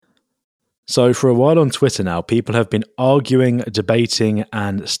So for a while on Twitter now, people have been arguing, debating,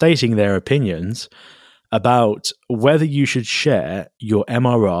 and stating their opinions about whether you should share your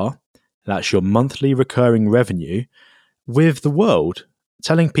MRR, that's your monthly recurring revenue, with the world,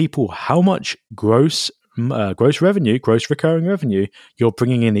 telling people how much gross recurring revenue you're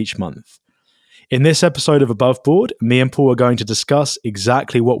bringing in each month. In this episode of Above Board, me and Paul are going to discuss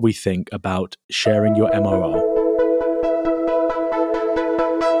exactly what we think about sharing your MRR.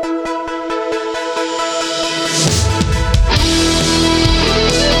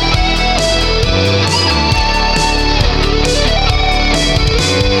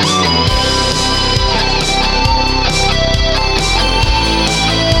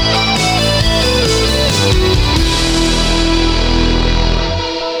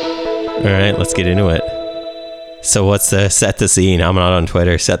 All right, let's get into it. So what's set the scene? I'm not on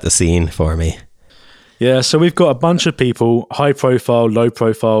Twitter. Set the scene for me. Yeah, so we've got a bunch of people, high profile, low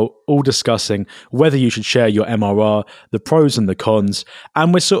profile, all discussing whether you should share your MRR, the pros and the cons.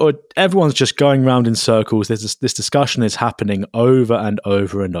 And everyone's just going round in circles. This discussion is happening over and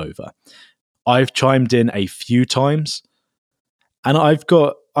over and over. I've chimed in a few times, and I've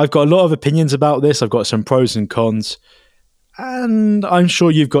got a lot of opinions about this. I've got some pros and cons. And I'm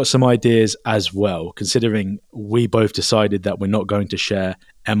sure you've got some ideas as well, considering we both decided that we're not going to share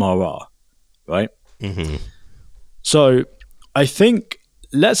MRR, right? Mm-hmm. So I think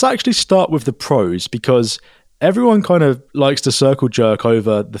let's actually start with the pros, because everyone kind of likes to circle jerk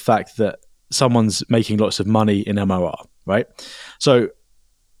over the fact that someone's making lots of money in MRR, right? So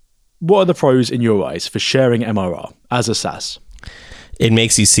what are the pros in your eyes for sharing MRR as a SaaS? It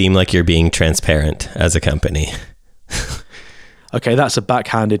makes you seem like you're being transparent as a company. Okay, that's a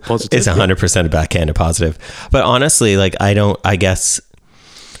backhanded positive. It's 100% a backhanded positive. But honestly, I guess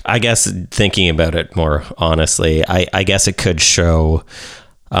thinking about it more honestly, I guess it could show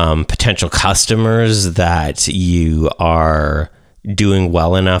potential customers that you are doing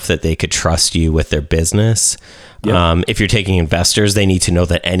well enough that they could trust you with their business. Yep. If you're taking investors, they need to know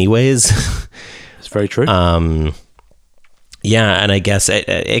that anyways. It's very true. Yeah, and I guess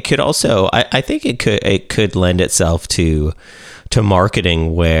it could also, I think it could lend itself to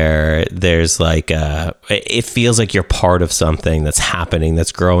marketing where there's it feels like you're part of something that's happening,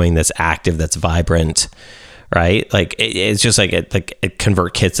 that's growing, that's active, that's vibrant, right? Like it's just like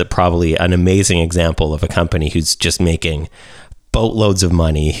ConvertKit's probably an amazing example of a company who's just making boatloads of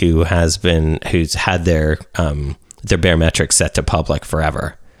money, who's had their bare metrics set to public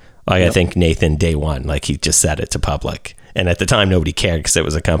forever. Yep. I think Nathan, day one, he just set it to public. And at the time, nobody cared because it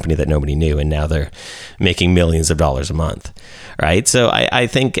was a company that nobody knew. And now they're making millions of dollars a month, right? So I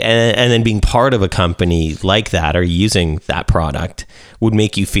think, and then being part of a company like that or using that product would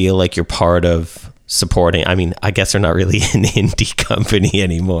make you feel like you're part of supporting. I mean, I guess they're not really an indie company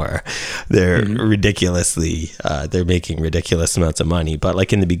anymore. They're ridiculously, they're making ridiculous amounts of money.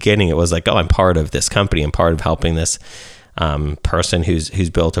 But in the beginning, it was I'm part of this company. I'm part of helping this person who's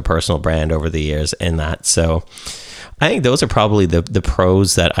built a personal brand over the years in that. So I think those are probably the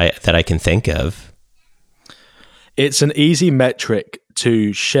pros that I can think of. It's an easy metric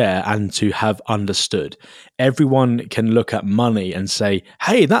to share and to have understood. Everyone can look at money and say,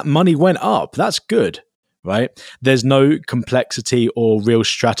 hey, that money went up. That's good, right? There's no complexity or real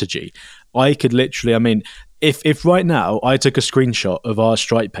strategy. I could literally, if right now I took a screenshot of our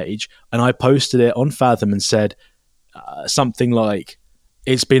Stripe page and I posted it on Fathom and said something like,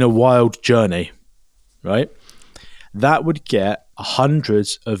 it's been a wild journey, right? That would get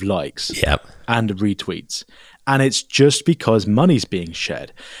hundreds of likes and retweets. And it's just because money's being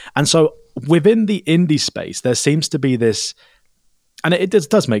shared. And so within the indie space, there seems to be this, and it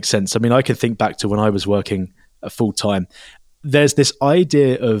does make sense. I can think back to when I was working full time. There's this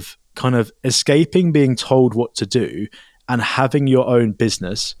idea of kind of escaping being told what to do and having your own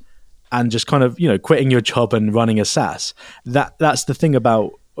business and just kind of, quitting your job and running a SaaS. That's the thing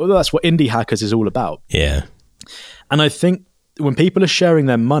about, that's what Indie Hackers is all about. Yeah. And I think when people are sharing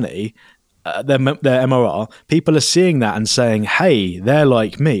their money, their MRR, people are seeing that and saying, hey, they're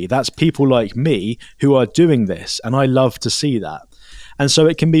like me. That's people like me who are doing this. And I love to see that. And so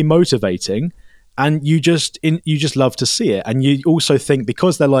it can be motivating, and you just love to see it. And you also think,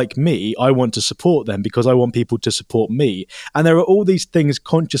 because they're like me, I want to support them because I want people to support me. And there are all these things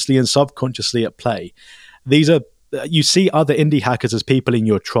consciously and subconsciously at play. You see other indie hackers as people in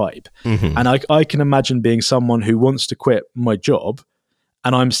your tribe. Mm-hmm. And I can imagine being someone who wants to quit my job,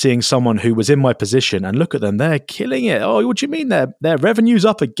 and I'm seeing someone who was in my position, and look at them, they're killing it. Oh, what do you mean their revenue's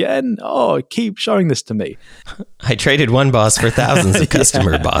up again? Oh, keep showing this to me. I traded one boss for thousands of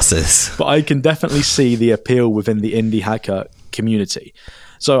customer bosses. But I can definitely see the appeal within the indie hacker community.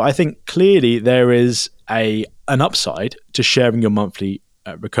 So I think clearly there is an upside to sharing your monthly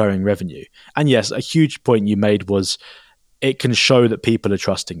recurring revenue. And yes, a huge point you made was it can show that people are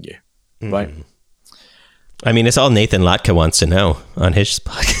trusting you, right? I mean, it's all Nathan Latka wants to know on his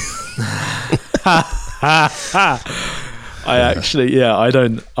podcast.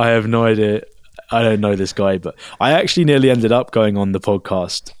 I have no idea. I don't know this guy, but I actually nearly ended up going on the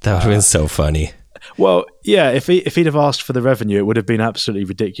podcast. That would have been so funny. Well, yeah, if he'd have asked for the revenue, it would have been absolutely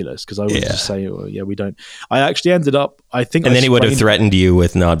ridiculous because I would just say, well, yeah, we don't. I actually ended up, I think. And then he would have threatened you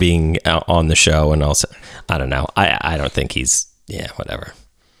with not being on the show. And also, I don't know. I don't think he's, whatever.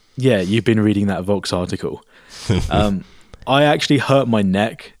 Yeah, you've been reading that Vox article. I actually hurt my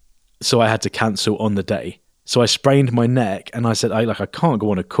neck, so I had to cancel on the day. So I sprained my neck and I said, I can't go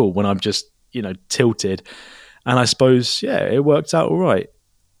on a call when I'm just, tilted. And I suppose, it worked out all right.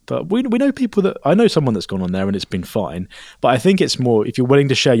 But we know people I know someone that's gone on there and it's been fine. But I think it's more, if you're willing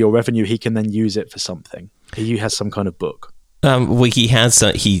to share your revenue, he can then use it for something. He has some kind of book.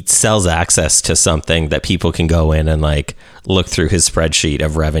 He sells access to something that people can go in and look through his spreadsheet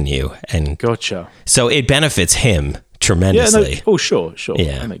of revenue. And gotcha. So it benefits him tremendously. Yeah, sure.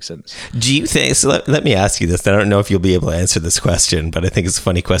 Yeah. That makes sense. Do you think, so let me ask you this. I don't know if you'll be able to answer this question, but I think it's a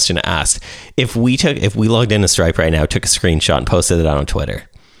funny question to ask. If we logged into Stripe right now, took a screenshot and posted it on Twitter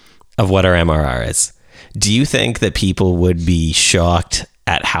of what our MRR is, do you think that people would be shocked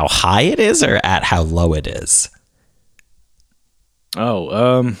at how high it is or at how low it is?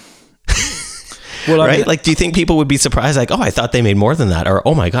 Well, right? Do you think people would be surprised? I thought they made more than that. Or,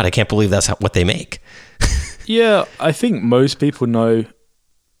 oh my God, I can't believe that's what they make. Yeah, I think most people know.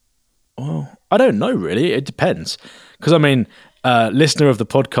 Well, I don't know really. It depends. Because listener of the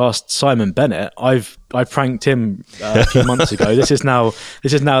podcast, Simon Bennett, I pranked him a few months ago. This is now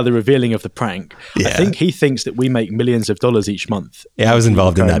the revealing of the prank. Yeah. I think he thinks that we make millions of dollars each month. Yeah, I was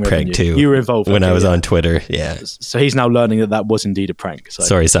involved in that prank too. You were involved when I was on Twitter. Yeah. So he's now learning that was indeed a prank. So,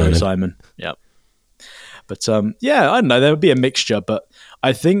 sorry, Simon. Yeah. But I don't know. There would be a mixture, but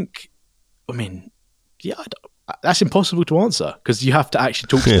I think, that's impossible to answer because you have to actually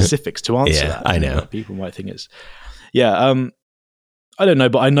talk specifics to answer that. I know. People might think it's, I don't know,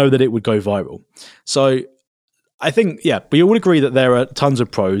 but I know that it would go viral. So I think, we all agree that there are tons of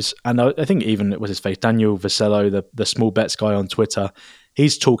pros. And I think even, what's his face, Daniel Vasello, the small bets guy on Twitter,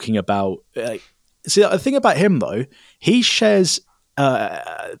 he's talking about, see, the thing about him though, he shares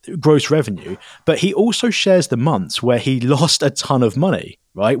gross revenue, but he also shares the months where he lost a ton of money,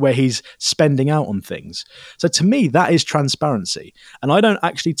 right? Where he's spending out on things. So to me, that is transparency. And I don't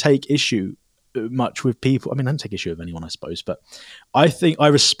actually take issue much with people. I don't take issue with anyone, I suppose, but I think I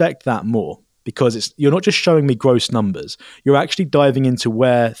respect that more because you're not just showing me gross numbers. You're actually diving into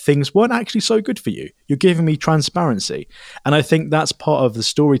where things weren't actually so good for you. You're giving me transparency. And I think that's part of the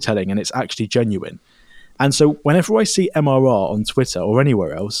storytelling and it's actually genuine. And so whenever I see MRR on Twitter or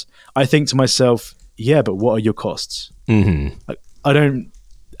anywhere else, I think to myself, yeah, but what are your costs? Mm-hmm. I don't,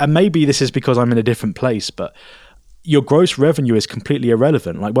 and maybe this is because I'm in a different place, but your gross revenue is completely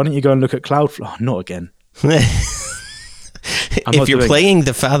irrelevant. Why don't you go and look at Cloudflare? Oh, not again. If you're playing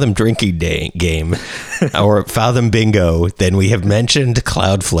the Fathom drinking game or Fathom bingo, then we have mentioned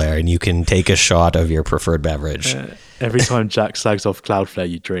Cloudflare and you can take a shot of your preferred beverage. Every time Jack slags off Cloudflare,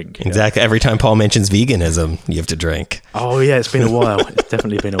 you drink. Exactly. Yeah. Every time Paul mentions veganism, you have to drink. Oh, yeah. It's been a while. It's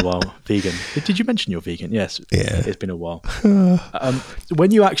definitely been a while. Vegan. Did you mention you're vegan? Yes. Yeah. It's been a while. When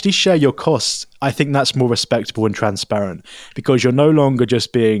you actually share your costs, I think that's more respectable and transparent because you're no longer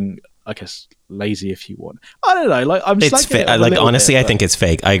just being, I guess, lazy if you want. I don't know. I'm just honestly, I think it's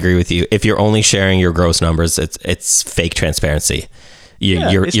fake. I agree with you. If you're only sharing your gross numbers, it's fake transparency.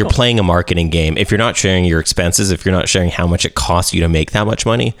 You're playing a marketing game. If you're not sharing your expenses, if you're not sharing how much it costs you to make that much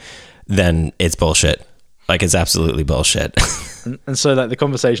money, then it's bullshit. It's absolutely bullshit. and so the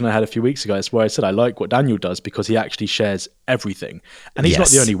conversation I had a few weeks ago is where I said I like what Daniel does because he actually shares everything. And he's not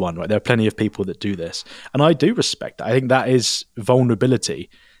the only one, right? There are plenty of people that do this. And I do respect that. I think that is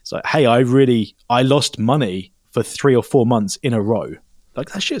vulnerability. It's like, hey, I lost money for 3 or 4 months in a row.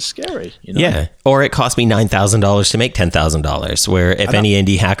 That shit's scary, you know? Yeah. Or it cost me $9,000 to make $10,000. Where if any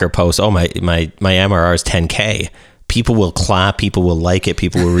indie hacker posts, my MRR is 10K, people will clap, people will like it,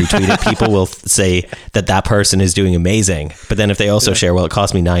 people will retweet it, people will say that person is doing amazing. But then if they also share, well, it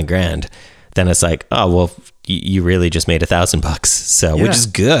cost me $9,000, then it's like, oh, well, you really just made $1,000. So, which is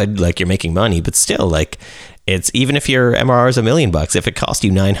good. You're making money, but still, it's even if your MRR is $1 million, if it cost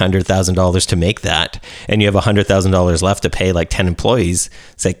you $900,000 to make that, and you have $100,000 left to pay 10 employees,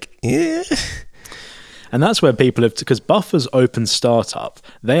 it's And that's where people have, because Buffer's open startup,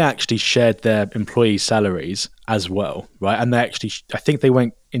 they actually shared their employee salaries as well, right? And they actually, I think they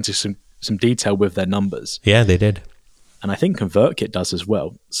went into some detail with their numbers. Yeah, they did. And I think ConvertKit does as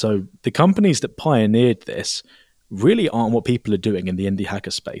well. So the companies that pioneered this really aren't what people are doing in the indie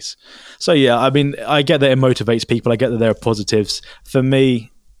hacker space. So yeah, I mean, I get that it motivates people. I get that there are positives. For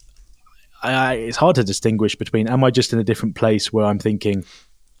me, it's hard to distinguish between, am I just in a different place where I'm thinking,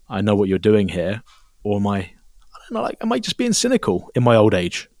 I know what you're doing here, or am I don't know, like, am I just being cynical in my old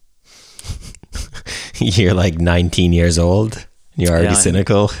age? You're like 19 years old. You're already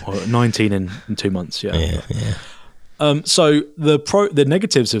cynical. Or 19 in 2 months. Yeah. So the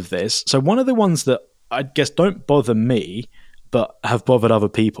negatives of this. So one of the ones that I guess don't bother me, but have bothered other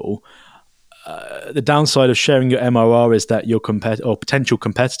people. The downside of sharing your MRR is that your potential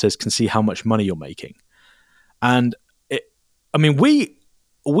competitors can see how much money you're making. And we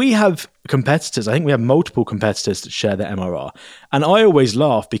have competitors. I think we have multiple competitors that share their MRR. And I always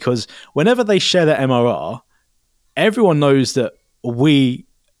laugh because whenever they share their MRR, everyone knows that we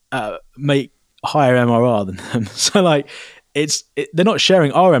make higher MRR than them. So like they're not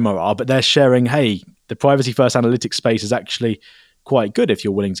sharing our MRR, but they're sharing, hey, the privacy first analytics space is actually quite good if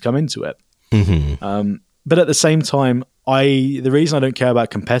you're willing to come into it. Mm-hmm. But at the same time, the reason I don't care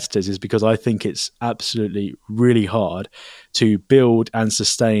about competitors is because I think it's absolutely really hard to build and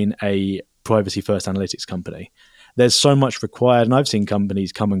sustain a privacy first analytics company. There's so much required, and I've seen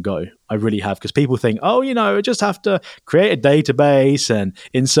companies come and go. I really have, because people think, I just have to create a database and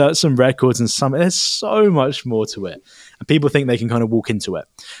insert some records and there's so much more to it. And people think they can kind of walk into it.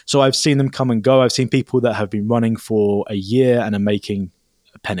 So I've seen them come and go. I've seen people that have been running for a year and are making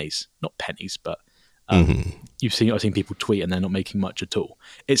pennies, not pennies, but I've seen people tweet and they're not making much at all.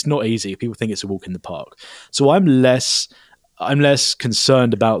 It's not easy. People think it's a walk in the park. So I'm less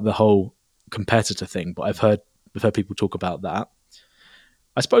concerned about the whole competitor thing, but I've heard people talk about that.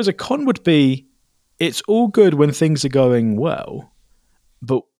 I suppose a con would be, it's all good when things are going well,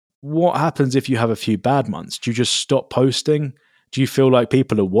 but what happens if you have a few bad months? Do you just stop posting? Do you feel like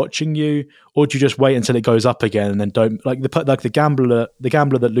people are watching you, or do you just wait until it goes up again and then don't, like the gambler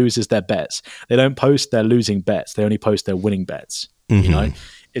that loses their bets? They don't post their losing bets; they only post their winning bets. Mm-hmm. You know,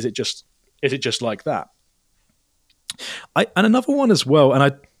 is it just like that? And another one as well,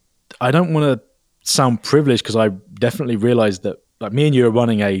 and I don't want to sound privileged, because I definitely realize that, like, me and you are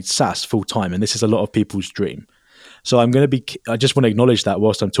running a SaaS full time, and this is a lot of people's dream. So I just want to acknowledge that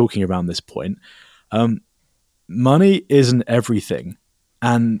whilst I'm talking around this point. Money isn't everything,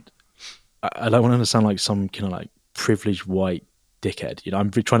 and I don't want to sound like some kind of like privileged white dickhead. You know,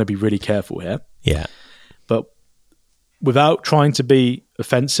 I'm trying to be really careful here. Yeah, but without trying to be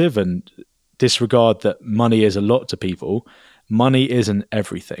offensive and disregard that money is a lot to people, money isn't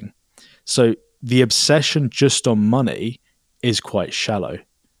everything. So the obsession just on money is quite shallow.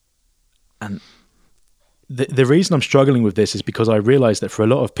 And the reason I'm struggling with this is because I realize that for a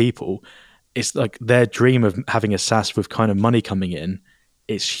lot of people, it's like their dream of having a SaaS with kind of money coming in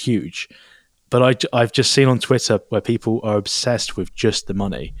is huge. But I've just seen on Twitter where people are obsessed with just the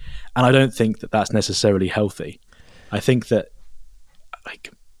money. And I don't think that that's necessarily healthy. I think that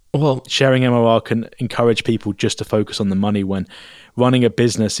sharing MRR can encourage people just to focus on the money, when running a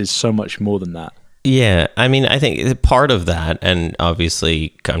business is so much more than that. Yeah, I mean, I think part of that, and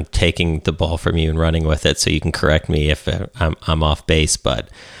obviously I'm taking the ball from you and running with it, so you can correct me if I'm off base, but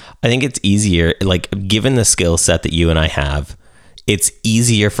I think it's easier, like, given the skill set that you and I have, it's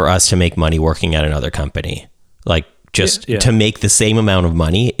easier for us to make money working at another company. Like, to make the same amount of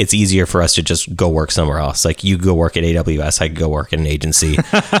money, it's easier for us to just go work somewhere else. Like, you go work at AWS, I could go work at an agency.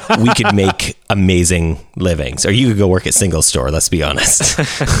 We could make amazing livings. Or you could go work at Single Store, let's be honest.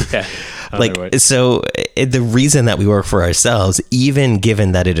 Yeah. So the reason that we work for ourselves, even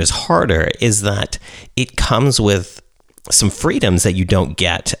given that it is harder, is that it comes with some freedoms that you don't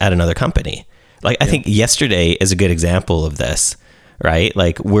get at another company. Like, I think yesterday is a good example of this, right?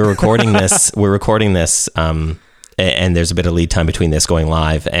 Like, we're recording this, and there's a bit of lead time between this going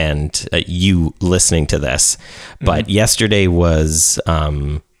live and you listening to this. But yesterday was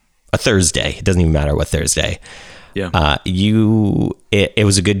a Thursday. It doesn't even matter what Thursday. Yeah. It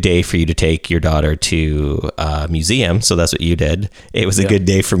was a good day for you to take your daughter to a museum. So that's what you did. It was a good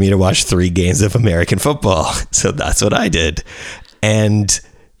day for me to watch 3 games of American football. So that's what I did. And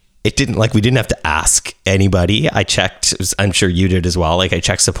it didn't, like, we didn't have to ask anybody. I checked, I'm sure you did as well. Like, I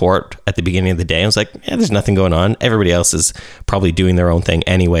checked support at the beginning of the day. I was like, yeah, there's nothing going on. Everybody else is probably doing their own thing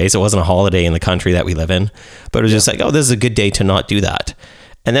anyways. It wasn't a holiday in the country that we live in, but it was just like, oh, this is a good day to not do that.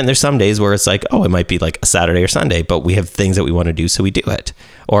 And then there's some days where it's like, oh, it might be like a Saturday or Sunday, but we have things that we want to do, so we do it.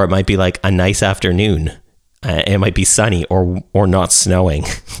 Or it might be like a nice afternoon. It might be sunny or not snowing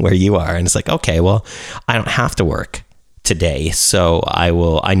where you are. And it's like, okay, well, I don't have to work today. So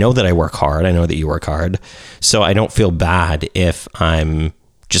I know that I work hard. I know that you work hard. So I don't feel bad if I'm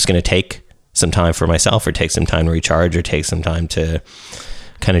just going to take some time for myself, or take some time to recharge, or take some time to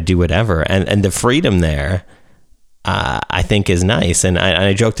kind of do whatever. And the freedom there, I think, is nice. And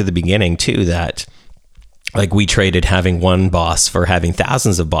I joked at the beginning too, that like we traded having one boss for having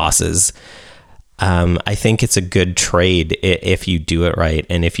thousands of bosses. I think it's a good trade if you do it right,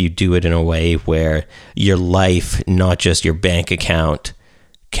 and if you do it in a way where your life, not just your bank account,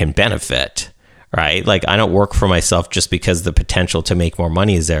 can benefit, right? Like, I don't work for myself just because the potential to make more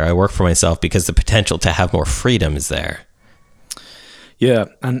money is there. I work for myself because the potential to have more freedom is there. Yeah,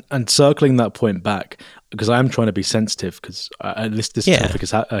 and circling that point back, because I am trying to be sensitive, because this topic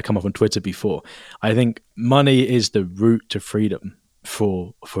has come up on Twitter before. I think money is the route to freedom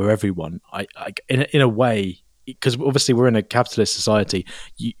for everyone. I in a way, because obviously we're in a capitalist society.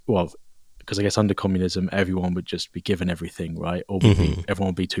 Because I guess under communism, everyone would just be given everything, right? Or everyone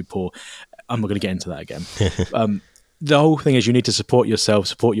would be too poor. I'm not going to get into that again. The whole thing is you need to support yourself,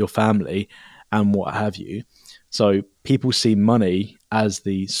 support your family, and what have you. So people see money as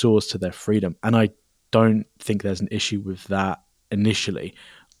the source to their freedom, and I don't think there's an issue with that initially.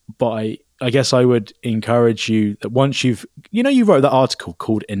 But I guess I would encourage you that once you wrote that article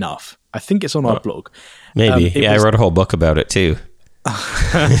called Enough. I think it's on our blog. Maybe. I wrote a whole book about it too.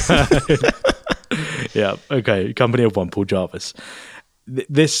 Yeah. Okay. Company of One, Paul Jarvis.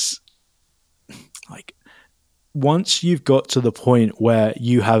 Once you've got to the point where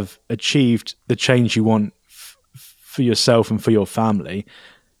you have achieved the change you want for yourself and for your family,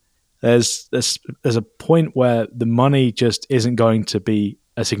 there's a point where the money just isn't going to be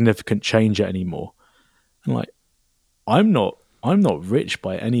a significant changer anymore. And like, I'm not rich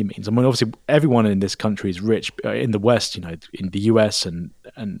by any means. I mean, obviously everyone in this country is rich in the West, in the US and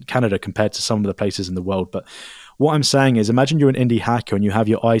Canada compared to some of the places in the world. But what I'm saying is, imagine you're an indie hacker and you have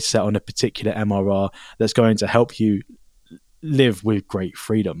your eyes set on a particular MRR that's going to help you live with great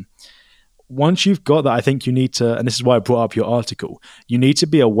freedom. Once you've got that, I think you need to, and this is why I brought up your article, you need to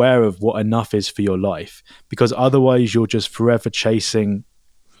be aware of what enough is for your life, because otherwise you're just forever chasing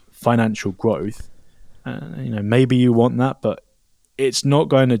financial growth. Maybe you want that, but it's not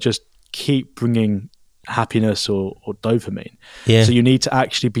going to just keep bringing happiness or dopamine. Yeah. So you need to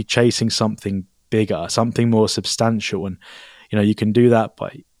actually be chasing something bigger, something more substantial. And, you can do that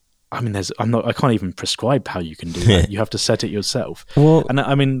by, I can't even prescribe how you can do that. You have to set it yourself. Well, and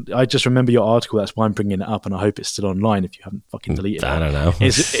I just remember your article. That's why I'm bringing it up, and I hope it's still online if you haven't fucking deleted it. I don't know.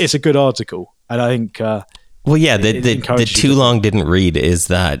 It's a good article, and I think. The too long didn't read is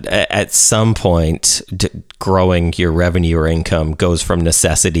that at some point, growing your revenue or income goes from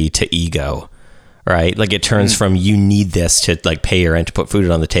necessity to ego, right? Like it turns from you need this to like pay your rent, to put food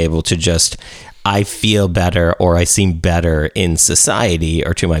on the table, to just I feel better or I seem better in society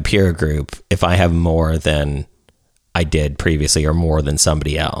or to my peer group if I have more than I did previously or more than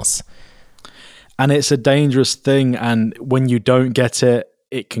somebody else. And it's a dangerous thing. And when you don't get it,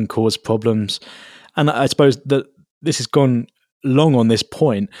 it can cause problems. And I suppose that this has gone long on this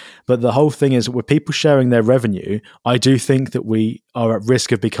point, but the whole thing is with people sharing their revenue, I do think that we are at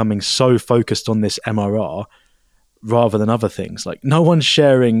risk of becoming so focused on this MRR rather than other things. Like no one's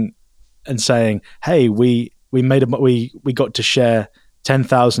sharing and saying, "Hey, we got to share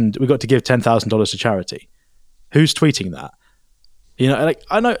 10,000. We got to give $10,000 to charity." Who's tweeting that? Like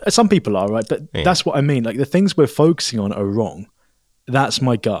I know some people are, right, but that's what I mean. Like the things we're focusing on are wrong. That's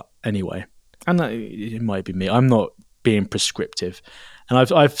my gut anyway. And it might be me. I'm not being prescriptive.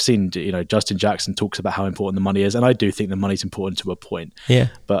 And I've seen, Justin Jackson talks about how important the money is, and I do think the money's important to a point. Yeah.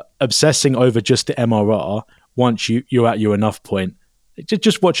 But obsessing over just the MRR, once you're at your enough point,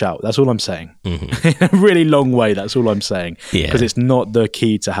 just watch out. That's all I'm saying. Mm-hmm. In a really long way, that's all I'm saying. Because it's not the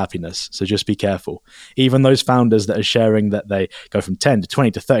key to happiness. So just be careful. Even those founders that are sharing that they go from 10 to 20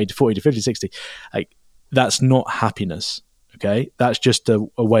 to 30 to 40 to 50 to 60, like that's not happiness. Okay? That's just a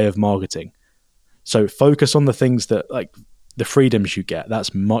way of marketing. So focus on the things that, like the freedoms you get.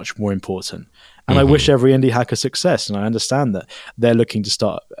 That's much more important. And I wish every indie hacker success. And I understand that they're looking to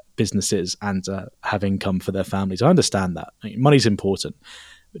start businesses and have income for their families. I understand that. Money's important.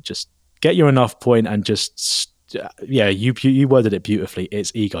 But just get your enough point and just, you worded it beautifully.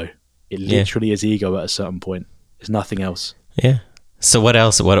 It's ego. It literally is ego at a certain point. There's nothing else. Yeah. So what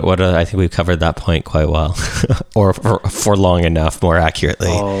else? What I think we've covered that point quite well, or for long enough, more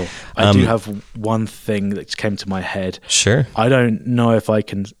accurately. Oh, I do have one thing that came to my head. Sure. I don't know if I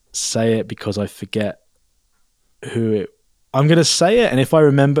can say it because I forget who it. I'm going to say it, and if I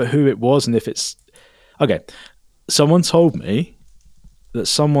remember who it was, and if it's okay, someone told me that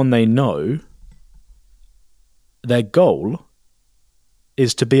someone they know their goal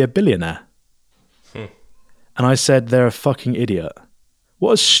is to be a billionaire. And I said, they're a fucking idiot.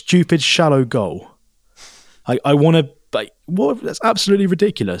 What a stupid, shallow goal. I want to, what? That's absolutely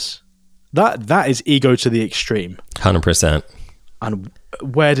ridiculous. That is ego to the extreme. 100%. And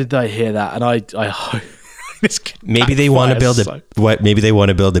where did I hear that? And I hope maybe they want to build maybe they want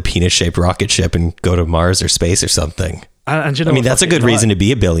to build a penis-shaped rocket ship and go to Mars or space or something. And you know, I mean, that's a good reason to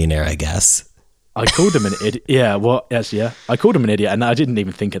be a billionaire, I guess. I called him an idiot. Yeah, well, yes, yeah. I called him an idiot, and I didn't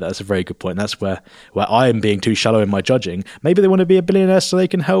even think of that. That's a very good point. That's where I am being too shallow in my judging. Maybe they want to be a billionaire so they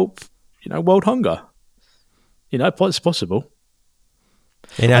can help, world hunger. It's possible.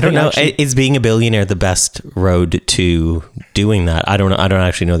 And I don't know, is being a billionaire the best road to doing that? I don't know. I don't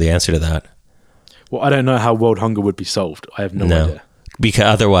actually know the answer to that. Well, I don't know how world hunger would be solved. I have no idea. Because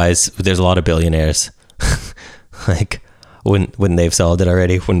otherwise, there's a lot of billionaires. Like, wouldn't they've solved it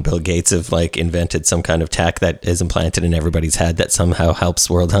already? When Bill Gates have invented some kind of tech that is implanted in everybody's head that somehow helps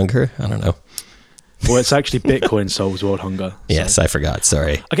world hunger? I don't know. Well, it's actually Bitcoin solves world hunger. So. Yes, I forgot.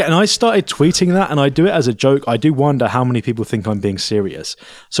 Sorry. Okay, and I started tweeting that, and I do it as a joke. I do wonder how many people think I'm being serious.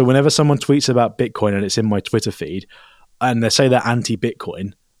 So whenever someone tweets about Bitcoin and it's in my Twitter feed, and they say they're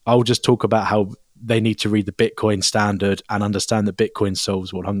anti-Bitcoin, I'll just talk about how they need to read the Bitcoin standard and understand that Bitcoin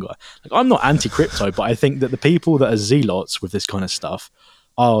solves world hunger. I'm not anti-crypto, but I think that the people that are zealots with this kind of stuff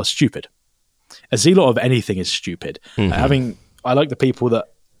are stupid. A zealot of anything is stupid. Mm-hmm. I like the people that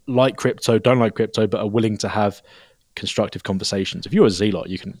like crypto, don't like crypto, but are willing to have constructive conversations. If you're a zealot,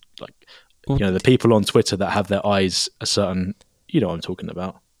 you can the people on Twitter that have their eyes a certain, what I'm talking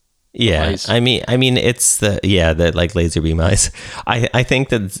about. Yeah, eyes. I mean, it's the laser beam eyes. I think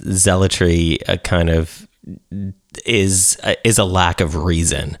that zealotry kind of is a lack of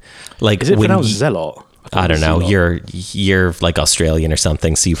reason. Is it pronounced zealot? I don't know. You're like Australian or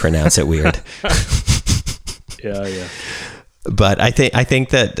something, so you pronounce it weird. Yeah. But I think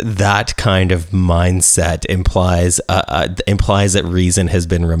that kind of mindset implies that reason has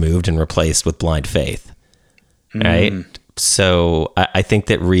been removed and replaced with blind faith, right? So I think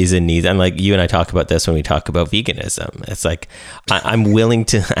that reason needs, and like you and I talk about this when we talk about veganism. It's like I'm willing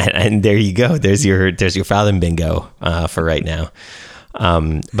to, and there you go. There's your Fathom bingo for right now.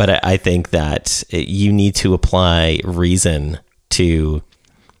 But I think that you need to apply reason to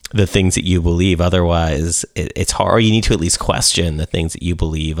the things that you believe. Otherwise, it's hard. Or you need to at least question the things that you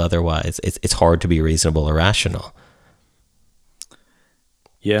believe. Otherwise, it's hard to be reasonable or rational.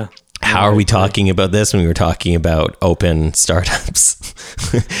 Yeah. How are we talking about this when we were talking about open startups?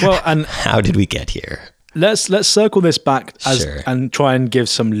 Well, and how did we get here? Let's circle this back Sure. and try and give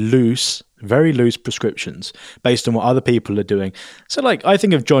some very loose prescriptions based on what other people are doing. So I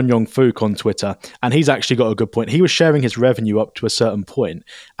think of John Yong Fook on Twitter, and he's actually got a good point. He was sharing his revenue up to a certain point,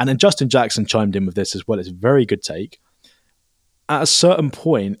 and then Justin Jackson chimed in with this as well. It's a very good take. At a certain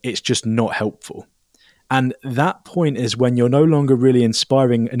point, it's just not helpful. And that point is when you're no longer really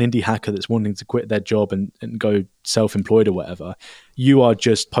inspiring an indie hacker that's wanting to quit their job and go self-employed or whatever. You are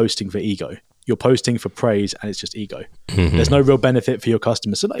just posting for ego. You're posting for praise, and it's just ego. Mm-hmm. There's no real benefit for your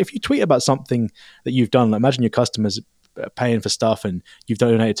customers. So if you tweet about something that you've done, imagine your customers paying for stuff and you've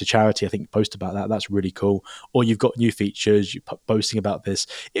donated to charity, I think post about that. That's really cool. Or you've got new features, you're posting about this.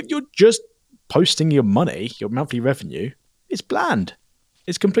 If you're just posting your money, your monthly revenue, it's bland.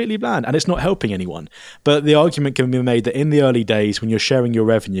 It's completely bland, and it's not helping anyone. But the argument can be made that in the early days, when you're sharing your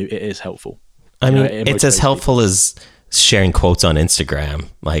revenue, it is helpful. I mean, it's as helpful as sharing quotes on Instagram.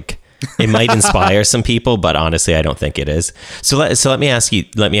 It might inspire some people, but honestly, I don't think it is. So let me ask you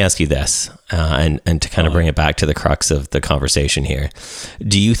this, and to kind of bring it back to the crux of the conversation here.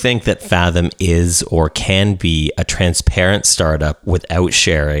 Do you think that Fathom is or can be a transparent startup without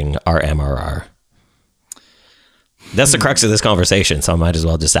sharing our MRR? That's the crux of this conversation, so I might as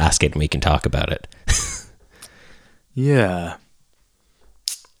well just ask it and we can talk about it. Yeah.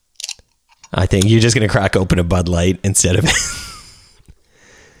 I think you're just going to crack open a Bud Light instead of...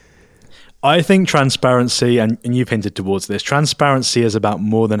 I think transparency, and you've hinted towards this, transparency is about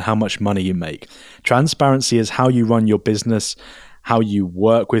more than how much money you make. Transparency is how you run your business, how you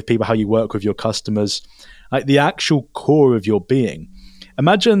work with people, how you work with your customers, like the actual core of your being.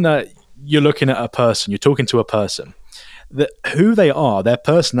 Imagine that you're looking at a person, you're talking to a person, that who they are, their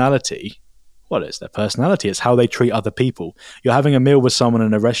personality. What is their personality? It's how they treat other people. You're having a meal with someone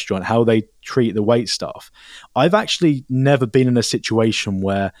in a restaurant, how they treat the wait staff. I've actually never been in a situation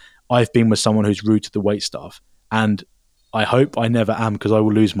where I've been with someone who's rude to the wait staff, and I hope I never am, because I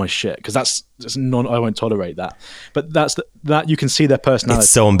will lose my shit, because that's I won't tolerate that. But that you can see their personality. It's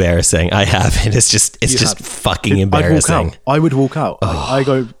so embarrassing. I have it. It's just fucking embarrassing. I would walk out. Oh. I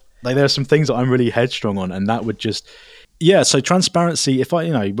go, Like there are some things that I'm really headstrong on, and that would just, yeah. So transparency. If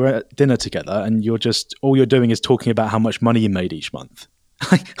we're at dinner together and all you're doing is talking about how much money you made each month.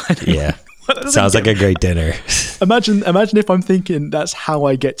 Yeah. Sounds like a great dinner. Imagine if I'm thinking that's how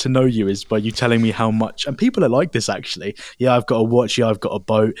I get to know you, is by you telling me how much. And people are like this, actually. Yeah, I've got a watch. Yeah, I've got a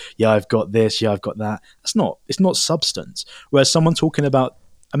boat. Yeah, I've got this. Yeah, I've got that. It's not substance. Whereas someone talking about,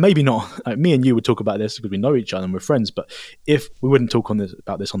 and maybe not, like me and you would talk about this because we know each other and we're friends, but if we wouldn't talk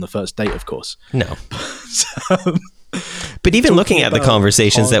about this on the first date, of course. No. So, but even looking at the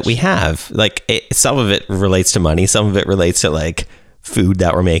conversations that we have, like some of it relates to money. Some of it relates to like food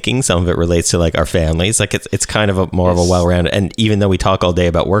that we're making. Some of it relates to like our families. Like it's kind of more of a well-rounded, and even though we talk all day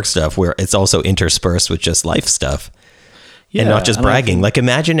about work stuff, where it's also interspersed with just life stuff. Yeah, and not just bragging. Like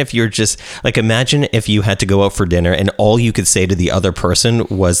imagine if you had to go out for dinner and all you could say to the other person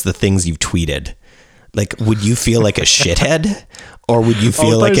was the things you've tweeted. Like, would you feel like a shithead, or would you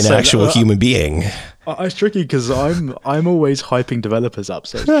feel like an actual human being? It's tricky because I'm always hyping developers up,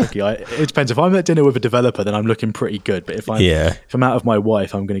 so it's tricky. It depends. If I'm at dinner with a developer, then I'm looking pretty good. But if I'm out with my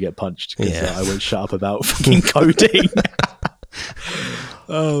wife, I'm going to get punched because I won't shut up about fucking coding.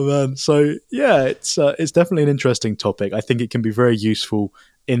 Oh man, so yeah, it's definitely an interesting topic. I think it can be very useful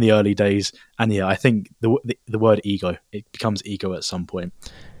in the early days, and I think the word ego, it becomes ego at some point.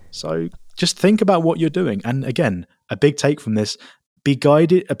 So just think about what you're doing, and again, a big take from this: be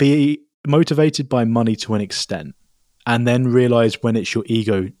motivated by money to an extent, and then realize when it's your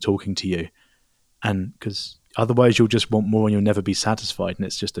ego talking to you, and because otherwise you'll just want more and you'll never be satisfied, and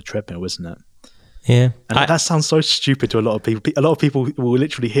it's just a treadmill, isn't it? Yeah. And that sounds so stupid to a lot of people. A lot of people will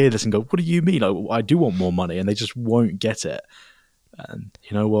literally hear this and go, what do you mean? I do want more money, and they just won't get it. And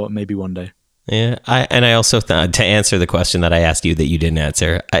you know what? Maybe one day. Yeah. I also thought, to answer the question that I asked you that you didn't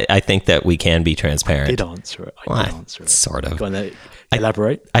answer, I think that we can be transparent. I did answer it. Sort of. Go on,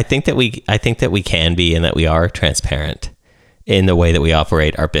 elaborate. I think that we can be, and that we are transparent in the way that we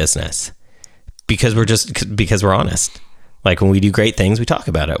operate our business because we're honest. Like when we do great things, we talk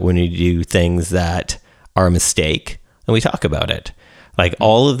about it. When we do things that are a mistake, and we talk about it. Like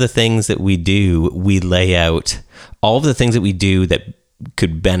all of the things that we do, we lay out all of the things that we do that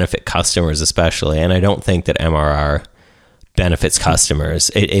could benefit customers, especially. And I don't think that MRR benefits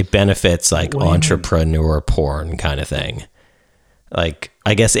customers. It benefits like entrepreneur porn kind of thing. Like,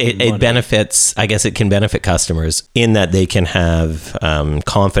 I guess it benefits. I guess it can benefit customers in that they can have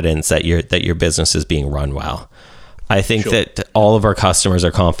confidence that your business is being run well. I think that all of our customers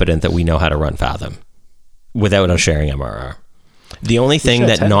are confident that we know how to run Fathom without us sharing MRR. The only thing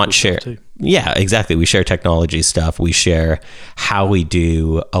that not share, yeah, exactly. We share technology stuff. We share how we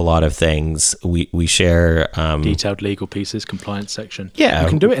do a lot of things. We share detailed legal pieces, compliance section. Yeah, you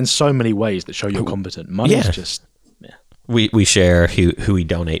can do it in so many ways that show you're competent. Money is just. Yeah. We share who we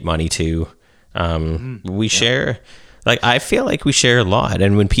donate money to. We share, like I feel like we share a lot.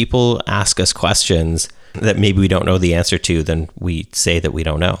 And when people ask us questions that maybe we don't know the answer to, then we say that we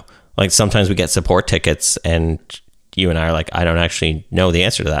don't know. Like sometimes we get support tickets and you and I are like, I don't actually know the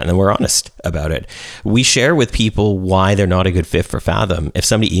answer to that. And then we're honest about it. We share with people why they're not a good fit for Fathom. If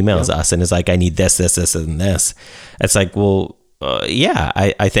somebody emails us and is like, I need this, and this, it's like, well,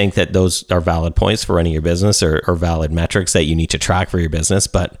 I think that those are valid points for running your business or valid metrics that you need to track for your business,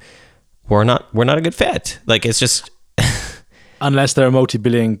 but we're not a good fit. Like it's just... Unless they're a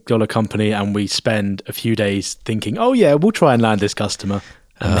multi-billion-dollar company and we spend a few days thinking, oh yeah, we'll try and land this customer.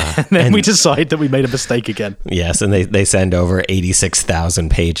 And then we decide that we made a mistake again. Yes, and they send over 86,000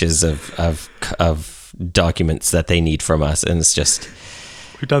 pages of documents that they need from us, and it's just...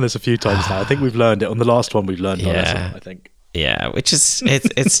 We've done this a few times now. I think we've learned it. On the last one, we've learned our lesson, I think. Yeah, which is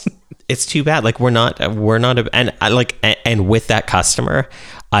it's too bad. Like and with that customer,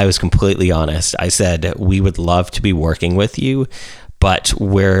 I was completely honest. I said we would love to be working with you, but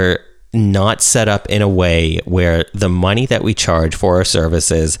we're not set up in a way where the money that we charge for our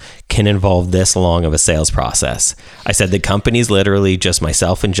services can involve this long of a sales process. I said the company's literally just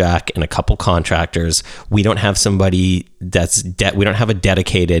myself and Jack and a couple contractors. We don't have somebody we don't have a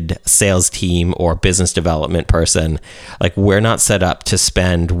dedicated sales team or business development person. Like we're not set up to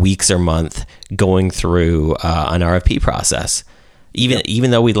spend weeks or months going through an RFP process.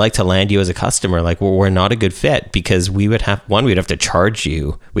 Even though we'd like to land you as a customer, like we're not a good fit because we'd have to charge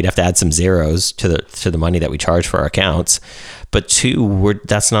you. We'd have to add some zeros to the money that we charge for our accounts. But two,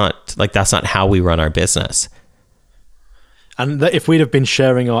 that's not how we run our business. And if we'd have been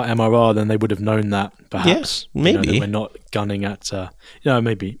sharing our MRR, then they would have known that, perhaps. Yeah, maybe. That we're not gunning at,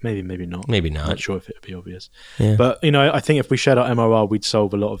 maybe not. Maybe not. I'm not sure if it would be obvious. Yeah. But, I think if we shared our MRR, we'd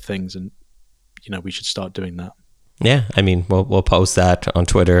solve a lot of things and, we should start doing that. Yeah, I mean, we'll post that on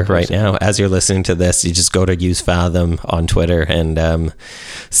Twitter right now. As you're listening to this, you just go to Use Fathom on Twitter and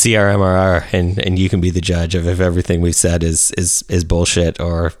see our MRR, and you can be the judge of if everything we've said is bullshit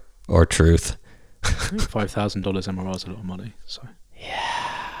or truth. I think $5,000 MRR is a lot of money. So yeah.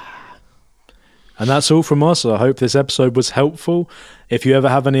 And that's all from us. I hope this episode was helpful. If you ever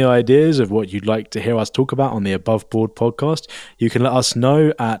have any ideas of what you'd like to hear us talk about on the Above Board podcast, you can let us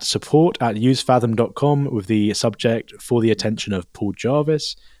know at support@usefathom.com with the subject "For the Attention of Paul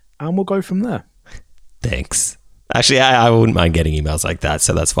Jarvis," and we'll go from there. Thanks. Actually, I wouldn't mind getting emails like that,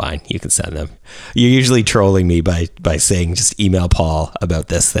 so that's fine. You can send them. You're usually trolling me by saying just email Paul about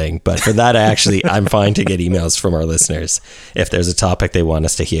this thing, but for that, I'm fine to get emails from our listeners if there's a topic they want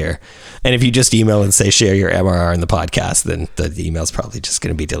us to hear. And if you just email and say share your MRR in the podcast, then the email's probably just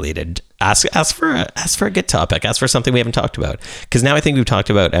going to be deleted. Ask for a good topic. Ask for something we haven't talked about, because now I think we've talked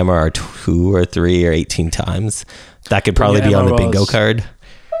about MRR 2 or 3 or 18 times. That could probably be on the bingo card.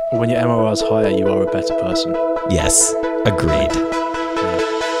 When your MRR is higher, you are a better person. Yes, agreed.